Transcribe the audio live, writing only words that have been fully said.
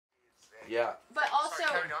Yeah. But also,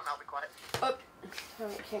 sorry, carry on, I'll be quiet. Oh,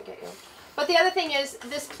 I can't get you. But the other thing is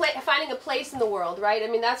this finding a place in the world, right? I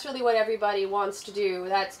mean, that's really what everybody wants to do.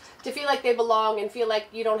 That's to feel like they belong and feel like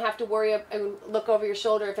you don't have to worry and look over your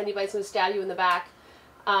shoulder if anybody's going to stab you in the back.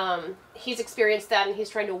 He's experienced that, and he's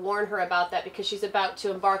trying to warn her about that because she's about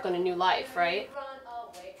to embark on a new life, right?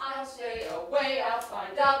 I'll stay away, I'll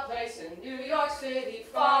find a place in New York City,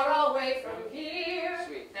 far away from here.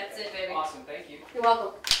 Sweet. That's it, baby. Awesome, thank you. You're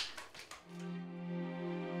welcome.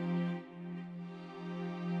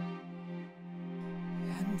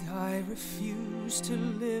 And I refuse to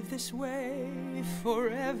live this way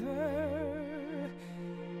forever,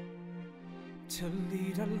 to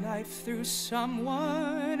lead a life through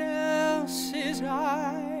someone else's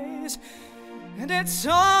eyes. And it's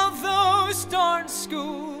all those darn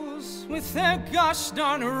schools with their gosh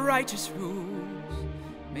darn righteous rules,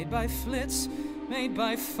 made by flits, made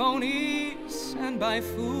by phonies and by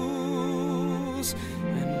fools.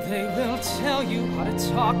 And they will tell you how to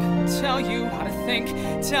talk, tell you how to think,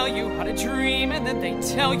 tell you how to dream, and then they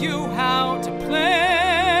tell you how to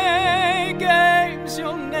play games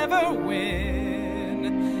you'll never win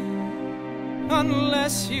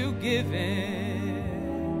unless you give in.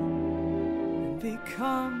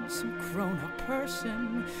 Become some grown-up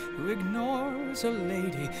person who ignores a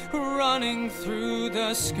lady running through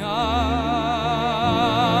the sky.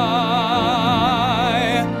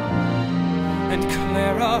 And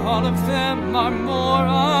Clara, all of them are morons.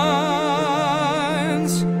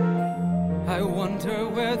 I wonder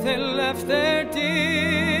where they left their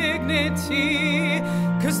dignity,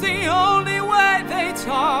 'cause the only way they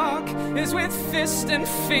talk is with fist and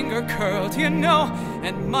finger curled, you know.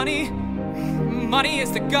 And money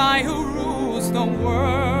is the guy who rules the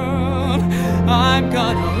world. I'm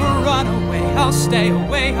gonna run away, I'll stay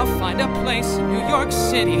away, I'll find a place in New York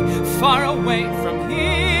City, far away from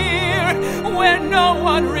here, where no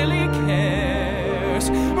one really cares,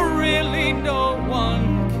 really no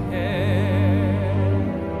one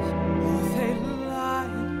cares. Oh, they lie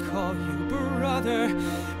and call you brother,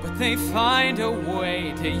 but they find a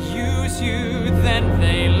way to use you, then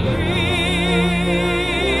they leave.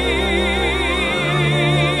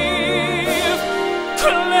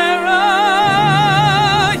 Clara,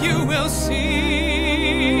 you will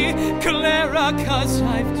see, Clara, 'cause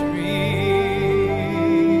I've dreamed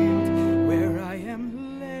where I am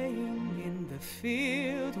laying in the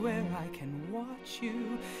field, where I can watch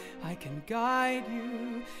you, I can guide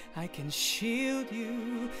you, I can shield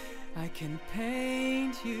you, I can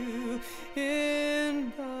paint you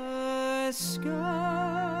in the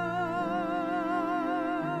sky.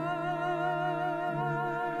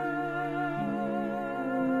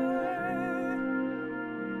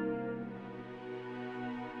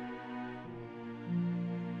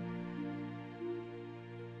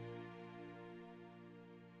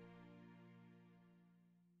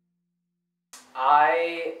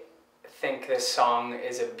 I think this song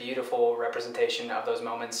is a beautiful representation of those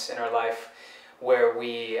moments in our life where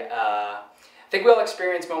I think we all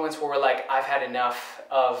experience moments where we're like, I've had enough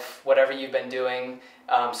of whatever you've been doing.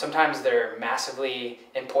 Sometimes they're massively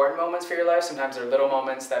important moments for your life. Sometimes they're little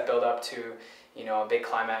moments that build up to, you know, a big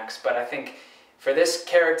climax. But I think for this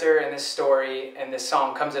character and this story and this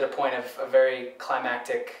song comes at a point of a very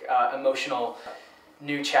climactic, emotional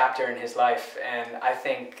new chapter in his life. And I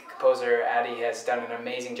think composer Attie has done an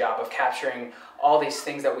amazing job of capturing all these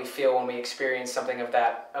things that we feel when we experience something of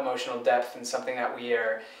that emotional depth and something that we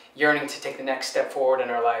are yearning to take the next step forward in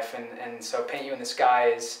our life. And so Paint You in the Sky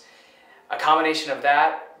is a combination of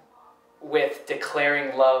that with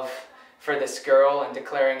declaring love for this girl and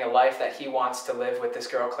declaring a life that he wants to live with this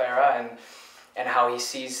girl Clara, and how he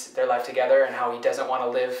sees their life together and how he doesn't want to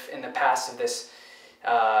live in the past of this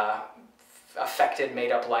affected,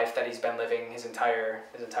 made-up life that he's been living his entire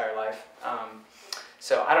life.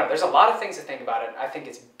 So I don't know. There's a lot of things to think about it. I think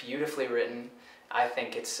it's beautifully written. I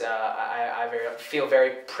think it's. I feel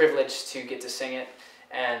very privileged to get to sing it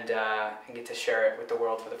and get to share it with the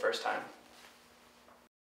world for the first time.